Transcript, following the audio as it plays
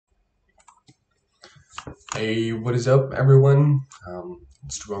Hey, what is up, everyone?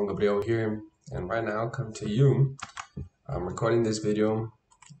 It's Jerome Gabriel here, and right now, come to you. I'm recording this video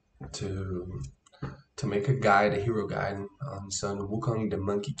to make a guide, a hero guide on Sun Wukong the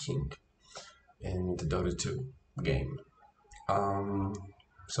Monkey King in the Dota 2 game. Um,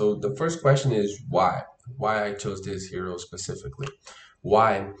 so the first question is why? Why I chose this hero specifically?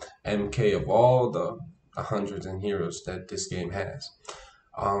 Why MK of all the hundreds and heroes that this game has?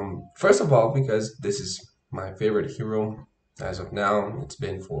 First of all, because this is my favorite hero as of now. It's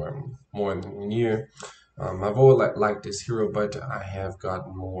been for more than a year. I've always liked this hero, but I have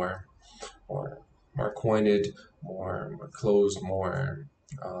gotten more, more acquainted, more close,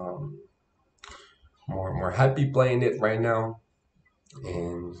 um, more happy playing it right now.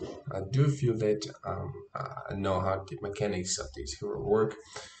 And I do feel that I know how the mechanics of this hero work,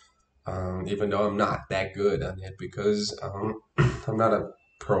 even though I'm not that good on it because I'm not a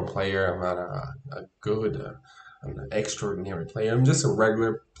pro player. I'm not a good, I'm an extraordinary player. I'm just a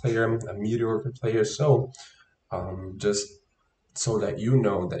regular player, a mediocre player. So just so that you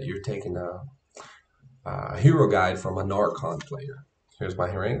know that you're taking a hero guide from an Archon player. Here's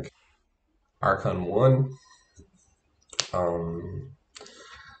my rank. Archon 1. Um,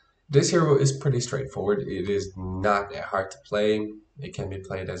 this hero is pretty straightforward. It is not that hard to play. It can be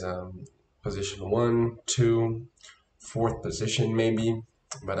played as a position 1, 2, fourth position maybe.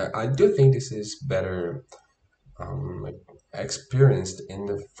 But I do think this is better like experienced in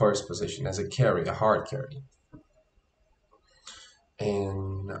the first position as a carry, a hard carry.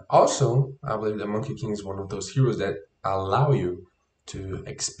 And also, I believe that Monkey King is one of those heroes that allow you to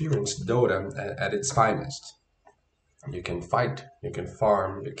experience Dota at its finest. You can fight, you can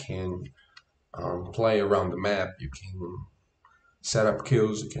farm, you can play around the map, you can set up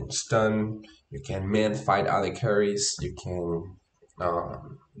kills, you can stun, you can man fight other carries, you can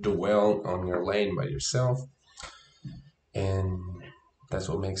do well on your lane by yourself, and that's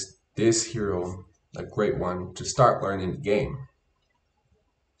what makes this hero a great one to start learning the game.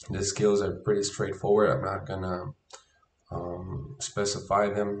 The skills are pretty straightforward. I'm not gonna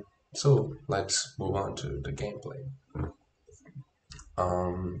specify them, so let's move on to the gameplay.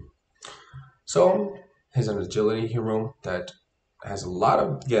 Um, so he's an agility hero that has a lot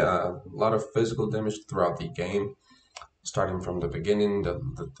of physical damage throughout the game, starting from the beginning, the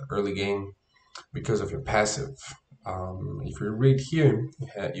early game, because of your passive. If you read here,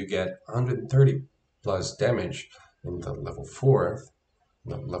 you get 130 plus damage in the level 4,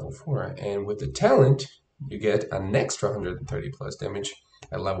 and with the talent, you get an extra 130 plus damage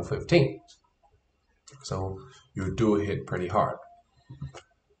at level 15. So you do hit pretty hard.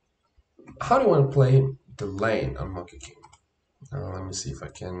 How do you want to play the lane on Monkey King? Let me see if I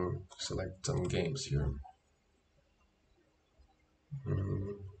can select some games here.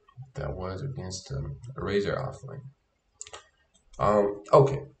 Mm, that was against a Razor offlane.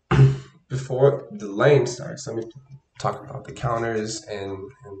 Okay, before the lane starts, let me talk about the counters and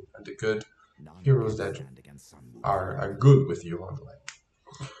the good heroes that are good with you on the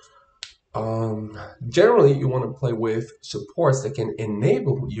lane. Generally, you want to play with supports that can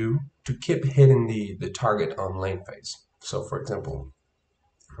enable you to keep hitting the target on lane phase. So, for example,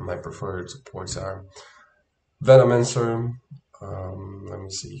 my preferred supports are Venomancer. Let me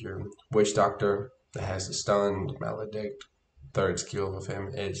see here. Witch Doctor that has the stun, Maledict. Third skill of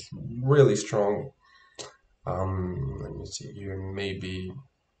him is really strong. Let me see here. Maybe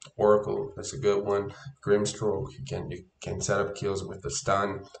Oracle, that's a good one. Grimstroke, you can set up kills with the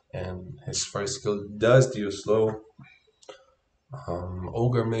stun, and his first skill does deal slow.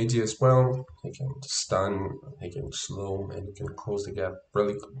 Ogre Magi as well. He can stun, he can slow, and you can close the gap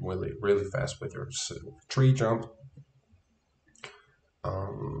really fast with your tree jump.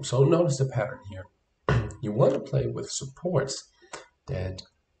 So notice the pattern here. You want to play with supports that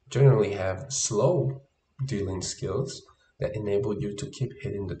generally have slow dealing skills that enable you to keep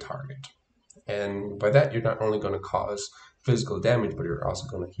hitting the target. And by that, you're not only going to cause physical damage, but you're also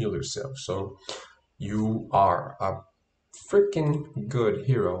going to heal yourself. So you are a freaking good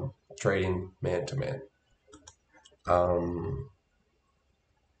hero trading man to man.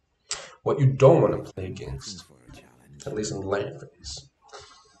 What you don't want to play against, at least in the lane phase,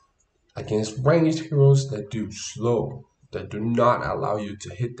 against ranged heroes that do slow, that do not allow you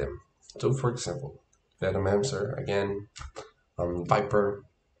to hit them. So, for example, Venomancer again, Viper.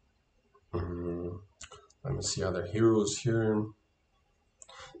 Let me see other heroes here.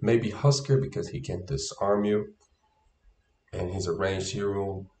 Maybe Husker because he can disarm you, and he's a ranged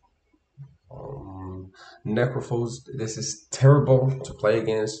hero. Necrophos, this is terrible to play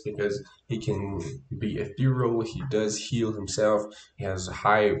against because he can be ethereal. He does heal himself. He has a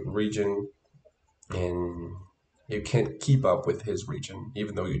high regen and you can't keep up with his region,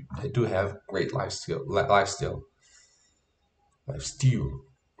 even though you do have great life steal.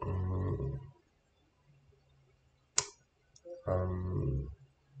 Mm, Um,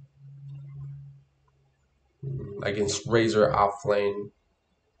 against Razor offlane,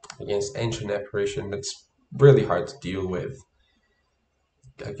 against Ancient Apparition, that's really hard to deal with.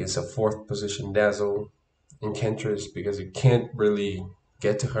 Against a fourth position Dazzle, Enchantress, because you can't really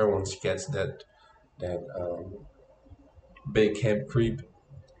get to her once she gets that big camp creep.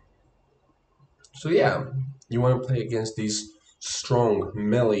 So yeah, you want to play against these strong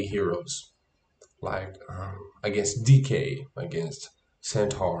melee heroes, like against DK, against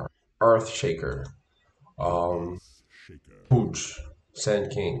Centaur, Earthshaker, um, Pooch,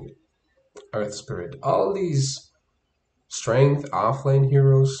 Sand King, Earth Spirit. All these strength offlane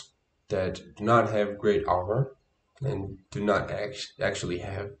heroes that do not have great armor and do not actually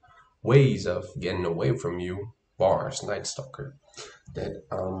have ways of getting away from you, bars, Night Stalker, that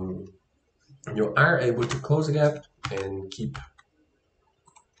you are able to close the gap and keep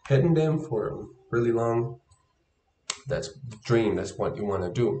hitting them for really long. That's the dream. That's what you want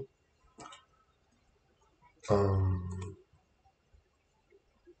to do. Um,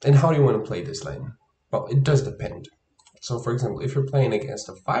 and how do you want to play this lane? Well, it does depend. So, for example, if you're playing against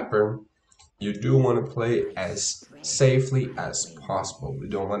a Viper, you do want to play as safely as possible. You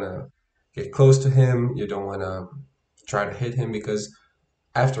don't want to get close to him. You don't want to try to hit him because,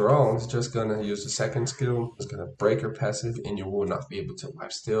 after all, it's just gonna use the second skill. It's gonna break your passive, and you will not be able to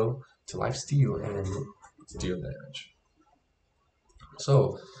life steal and deal damage.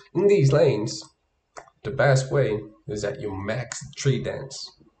 So, in these lanes, the best way is that you max the tree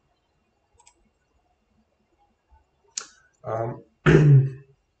dance. Um,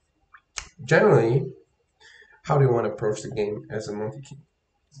 Generally, how do you want to approach the game as a Monkey King?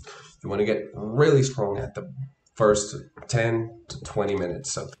 You want to get really strong at the first 10 to 20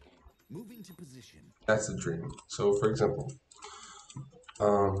 minutes. So that's the dream. So, for example,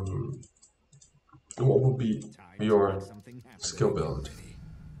 um, what would be your skill build?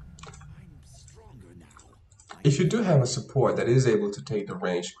 If you do have a support that is able to take the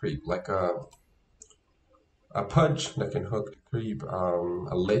range creep, like a Pudge that can hook the creep,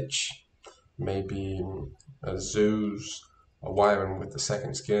 a Lich, maybe a Zeus, a Wyvern with the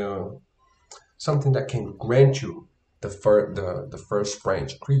second skill, something that can grant you the first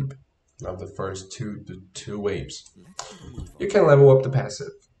range creep of the first two waves. You can level up the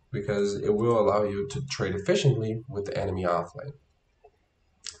passive because it will allow you to trade efficiently with the enemy offlane.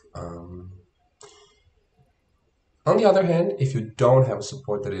 Um, on the other hand, if you don't have a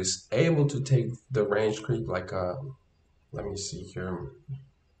support that is able to take the range creep, like let me see here,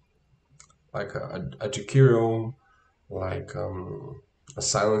 like a Jakiro, like a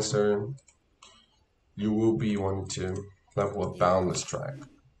Silencer, you will be wanting to level up Boundless Track.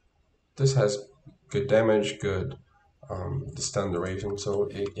 This has good damage, good the stun duration, so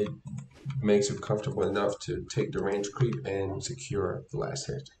it makes you comfortable enough to take the range creep and secure the last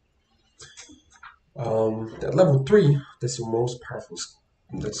hit. At level 3, that's your most powerful.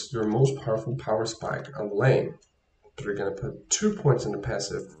 That's your most powerful power spike on the lane. But you're gonna put 2 points in the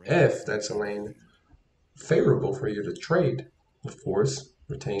passive if that's a lane favorable for you to trade. Of course,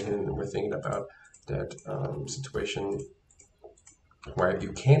 we're thinking about that situation where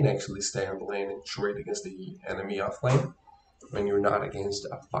you can actually stay on the lane and trade against the enemy offlane when you're not against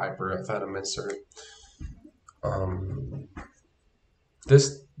a Viper, a Venomancer.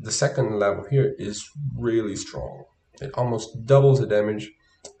 The second level here is really strong. It almost doubles the damage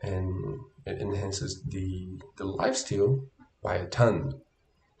and it enhances the lifesteal by a ton.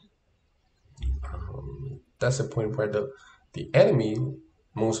 That's the point where the enemy,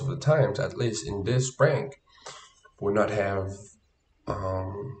 most of the times, at least in this rank, will not have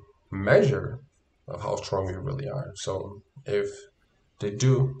measure of how strong you really are. So if they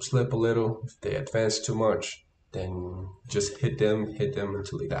do slip a little, if they advance too much, then just hit them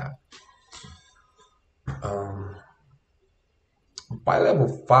until they die. By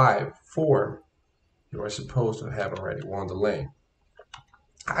level 5, 4, you are supposed to have already won the lane.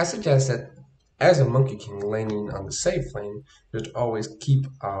 I suggest that as a Monkey King laning on the safe lane, you should always keep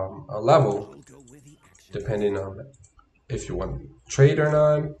a level depending on if you want to trade or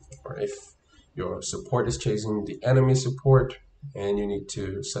not, or if your support is chasing the enemy support and you need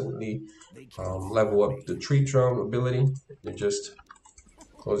to suddenly level up the tree drum ability. You just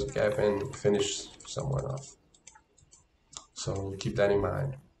close the gap and finish someone off. So keep that in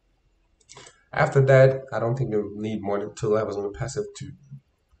mind. After that, I don't think you need more than 2 levels on the passive to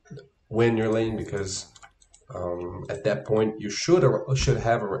win your lane because at that point you should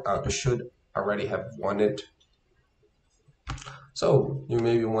already have won it. So you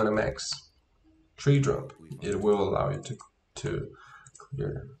maybe want to max tree drop. It will allow you to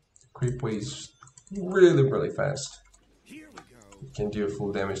clear creep waves really fast. You can deal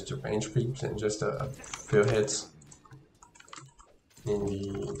full damage to range creeps and just a few hits in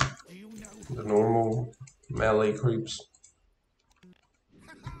the normal melee creeps.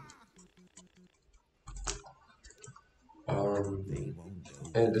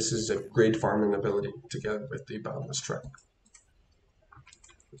 And this is a great farming ability together with the Boundless Track.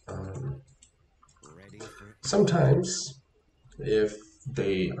 Sometimes, if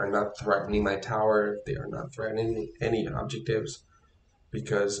they are not threatening my tower, if they are not threatening any objectives,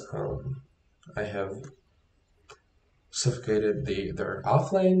 because I have suffocated their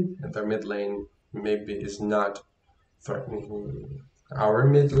off lane and their mid lane maybe is not threatening our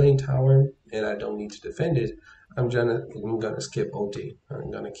mid lane tower, and I don't need to defend it, I'm gonna skip OT.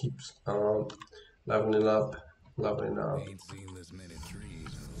 I'm gonna keep leveling up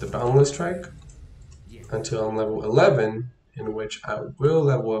the Boundless Track until I'm level 11, in which I will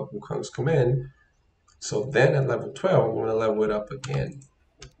level up Wukong's Command. So then at level 12, I'm gonna level it up again.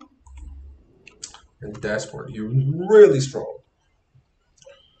 And that's where you're really strong.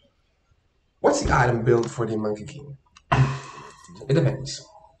 What's the item build for the Monkey King? It depends.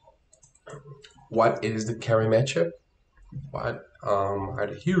 What is the carry matchup? What are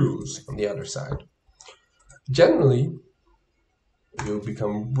the heroes on the other side? Generally, you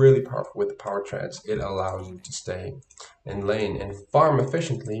become really powerful with the power treads. It allows you to stay in lane and farm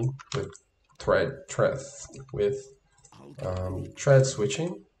efficiently with tread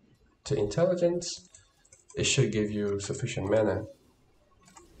switching to intelligence. It should give you sufficient mana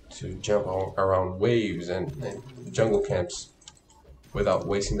to jump around waves and jungle camps without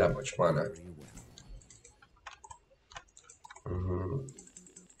wasting that much mana.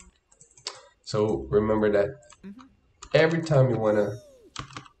 So remember that every time you want to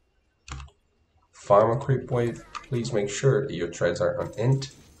farm a creep wave, please make sure that your treads are on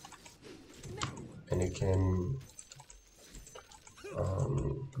int and you can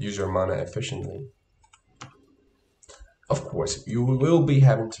use your mana efficiently. Of course, you will be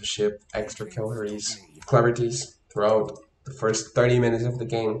having to ship extra clarities throughout the first 30 minutes of the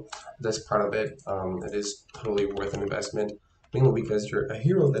game. That's part of it. It is totally worth an investment, mainly because you're a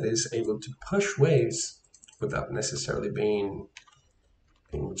hero that is able to push waves without necessarily being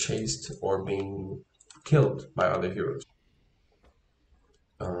chased or being killed by other heroes.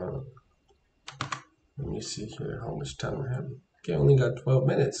 Let me see here how much time I have. Okay, I only got 12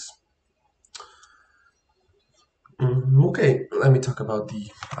 minutes. Okay, let me talk about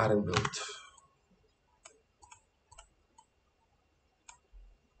the item build.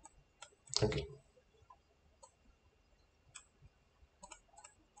 Okay.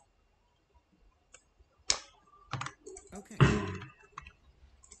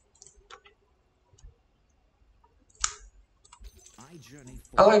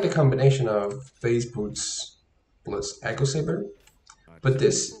 I like the combination of phase boots plus Echo Saber, but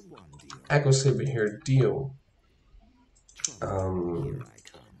this Echo Saber here deal,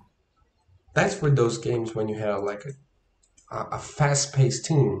 that's for those games when you have like a fast-paced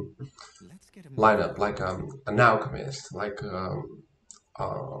team lineup, like an alchemist, like an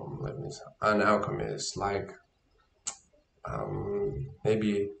alchemist, like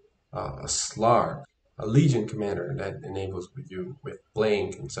maybe a Slark, a Legion commander that enables you with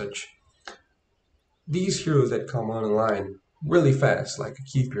Blank and such. These heroes that come online really fast, like a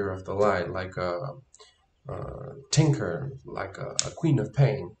Keeper of the Light, like a Tinker, like a Queen of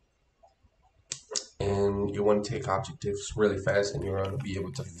Pain, and you want to take objectives really fast and you want to be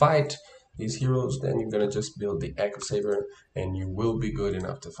able to fight these heroes, then you're going to just build the Echo Saber and you will be good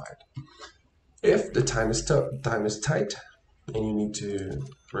enough to fight. If the time is tight and you need to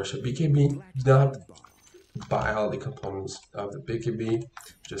rush a BKB, do not buy all the components of the BKB,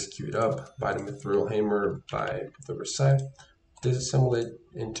 just queue it up, buy the Mithril Hammer, buy the Reset, disassemble it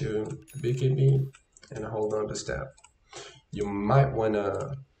into the BKB, and hold on to staff. You might want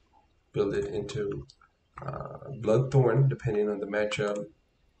to build it into Bloodthorn, depending on the matchup,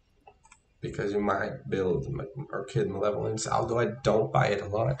 because you might build Archon Malevolence. Although I don't buy it a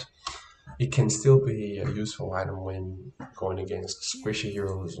lot, it can still be a useful item when going against squishy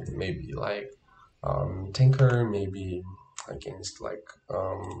heroes, maybe like Tinker, maybe against like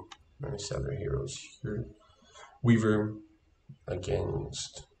let me see other heroes here. Weaver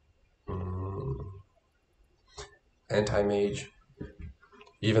against Anti-Mage.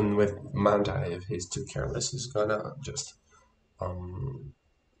 Even with Manta, if he's too careless, he's gonna just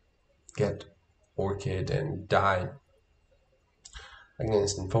get Orchid and die.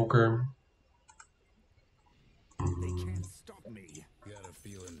 Against Invoker,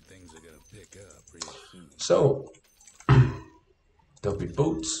 So there'll be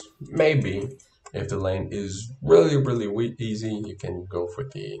boots. Maybe if the lane is really easy, you can go for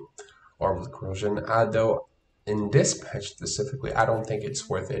the orbital corrosion. Though in this patch specifically, I don't think it's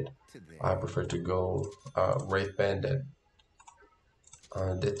worth it. I prefer to go Wraith Bandit.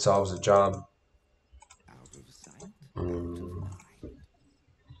 That solves the job.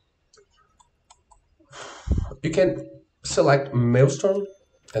 You can select Maelstrom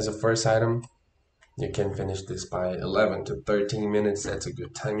as a first item. You can finish this by 11 to 13 minutes. That's a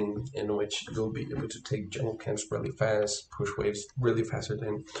good timing in which you'll be able to take jungle camps really fast, push waves really faster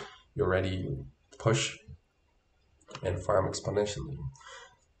than you already push, and farm exponentially.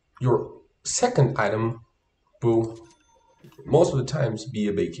 Your second item will most of the times be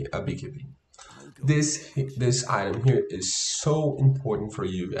a BKB. This item here is so important for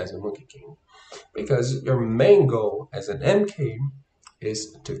you as a Monkey King because your main goal as an MK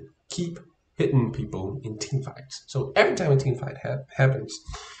is to keep hitting people in team fights. So every time a team fight happens,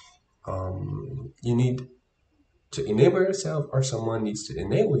 you need to enable yourself or someone needs to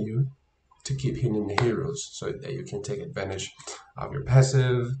enable you to keep hitting the heroes so that you can take advantage of your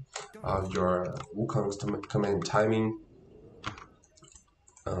passive, of your Wukong's command timing.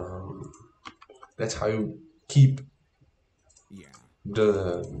 That's how you keep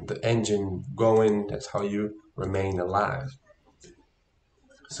the engine going. That's how you remain alive.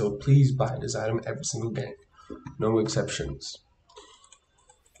 So please buy this item every single game, no exceptions.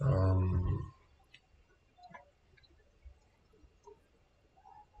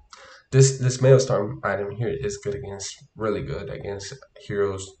 This Maelstrom item here is really good against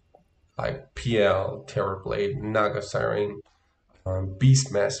heroes like PL, Terrorblade, Naga Siren,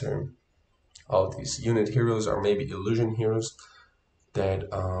 Beastmaster. All of these unit heroes or maybe illusion heroes that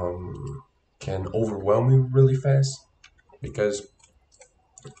can overwhelm you really fast, because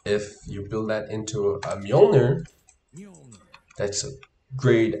if you build that into a Mjolnir, that's a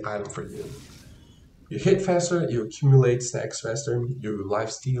great item for you. You hit faster, you accumulate stacks faster, you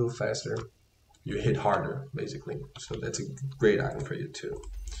lifesteal faster, you hit harder, basically. So that's a great item for you too.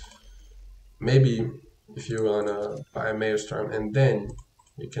 Maybe if you wanna buy a Maelstrom and then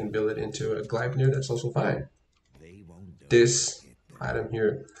you can build it into a Gleipnir, that's also fine. This item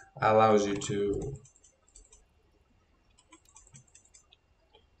here allows you to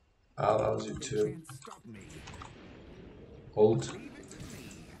ult,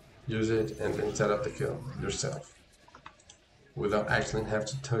 use it, and then set up the kill yourself without actually having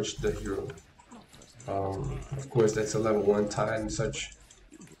to touch the hero. Of course, that's a level 1 tide and such,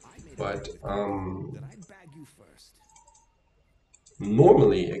 but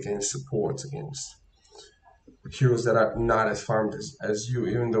normally against supports, against heroes that are not as farmed as you,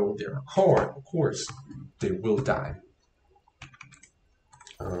 even though they're hard, of course, they will die.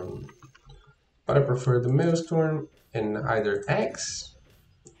 But I prefer the Maelstrom in either X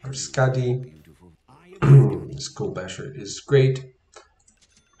or Skadi. Skull Basher is great,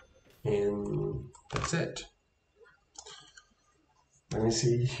 and that's it. Let me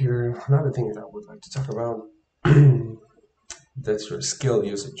see here. Another thing that I would like to talk about, that's your skill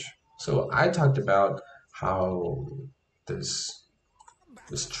usage. So I talked about how this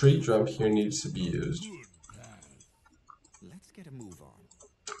tree jump here needs to be used. Let's get a move on.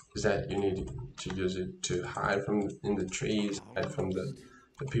 Is that you need to use it to hide from in the trees, hide from the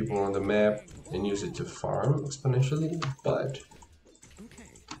people on the map, and use it to farm exponentially. But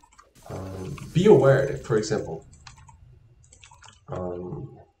be aware that, for example,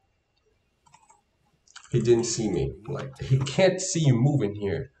 he didn't see me. Like, he can't see you moving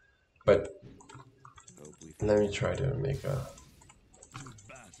here. But let me try to make a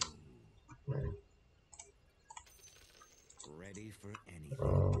ready for anything.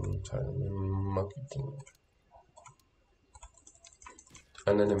 Monkey King.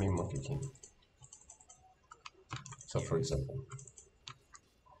 An enemy Monkey King. So for example,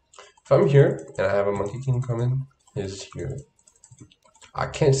 if I'm here and I have a Monkey King coming, he's here. I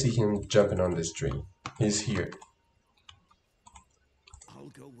can't see him jumping on this tree. He's here. I'll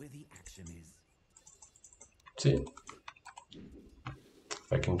go where the action is. See?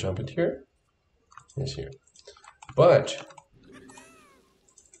 If I can jump it here, he's here. But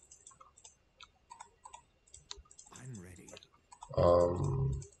I'm ready.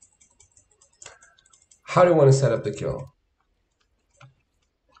 How do you want to set up the kill?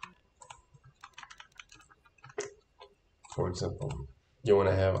 For example, you want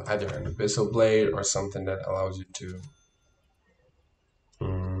to have either an Abyssal Blade or something that allows you to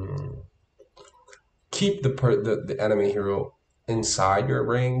keep the enemy hero inside your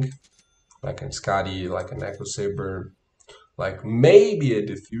ring, like an Skadi, like an Echo Saber, like maybe a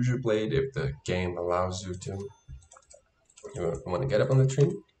diffuser blade if the game allows you to. You want to get up on the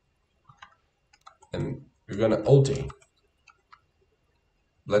tree, and you're gonna ulti.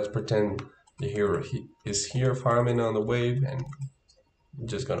 Let's pretend the hero is here farming on the wave, and you're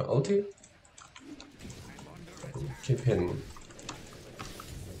just gonna ulti. Keep hitting.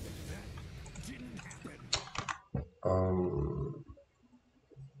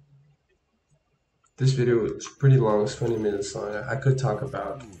 This video is pretty long, it's 20 minutes long. I could talk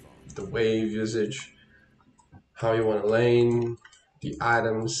about the wave usage, how you want to lane, the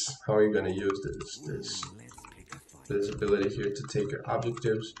items, how are you going to use this ability here to take your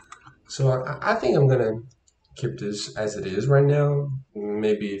objectives. So I think I'm going to keep this as it is right now.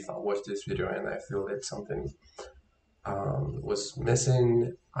 Maybe if I watch this video and I feel that something was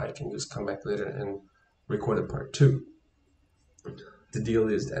missing, I can just come back later and record a part 2. The deal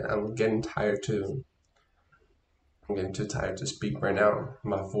is that I'm getting tired too. I'm getting too tired to speak right now.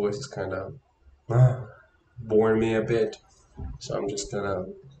 My voice is kind of boring me a bit, so I'm just gonna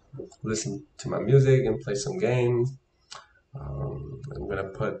listen to my music and play some games. I'm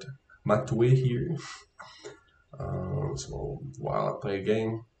gonna put my tweet here, so while I play a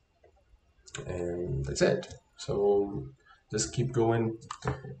game, and that's it. So just keep going.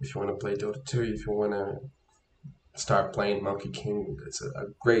 If you want to play Dota 2, if you want to start playing Monkey King, it's a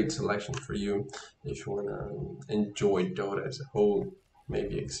great selection for you. If you want to enjoy Dota as a whole,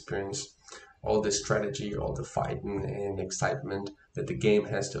 maybe experience all the strategy, all the fighting and excitement that the game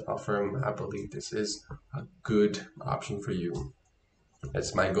has to offer, I believe this is a good option for you.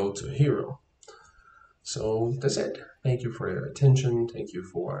 It's my go-to hero. So that's it. Thank you for your attention. Thank you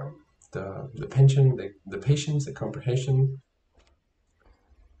for the patience, the comprehension.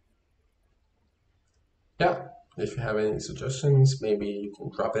 Yeah. If you have any suggestions, maybe you can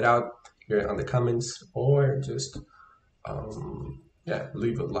drop it out here on the comments, or just yeah,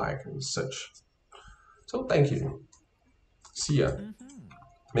 leave a like and such. So thank you. See ya.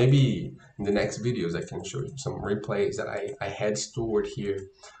 Maybe in the next videos I can show you some replays that I had stored here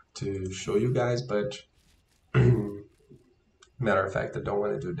to show you guys, but matter of fact, I don't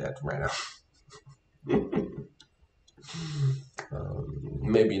want to do that right now.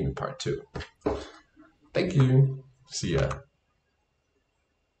 Maybe in part 2. Thank you. See ya.